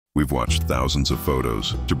We've watched thousands of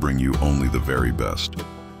photos to bring you only the very best.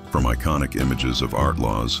 From iconic images of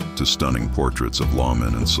outlaws to stunning portraits of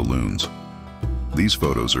lawmen and saloons. These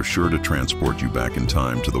photos are sure to transport you back in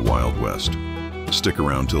time to the Wild West. Stick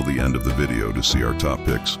around till the end of the video to see our top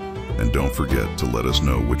picks, and don't forget to let us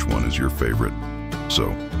know which one is your favorite. So,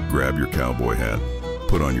 grab your cowboy hat,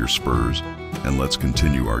 put on your spurs, and let's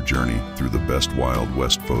continue our journey through the best Wild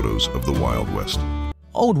West photos of the Wild West.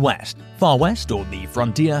 Old West, Far West, or the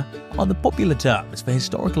Frontier are the popular terms for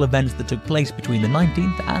historical events that took place between the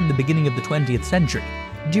 19th and the beginning of the 20th century,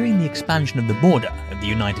 during the expansion of the border of the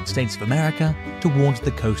United States of America towards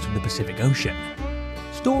the coast of the Pacific Ocean.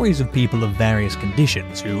 Stories of people of various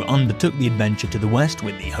conditions who undertook the adventure to the west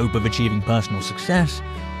with the hope of achieving personal success,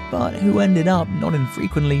 but who ended up, not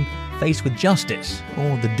infrequently, faced with justice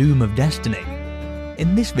or the doom of destiny.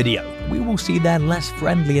 In this video, we will see their less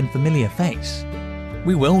friendly and familiar face.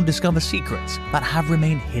 We will discover secrets that have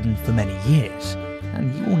remained hidden for many years,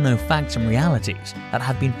 and you will know facts and realities that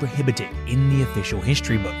have been prohibited in the official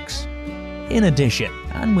history books. In addition,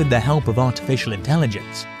 and with the help of artificial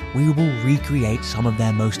intelligence, we will recreate some of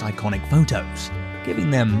their most iconic photos, giving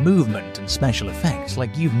them movement and special effects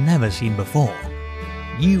like you've never seen before.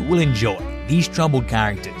 You will enjoy these troubled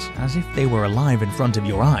characters as if they were alive in front of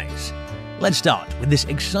your eyes. Let's start with this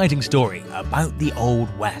exciting story about the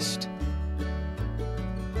Old West.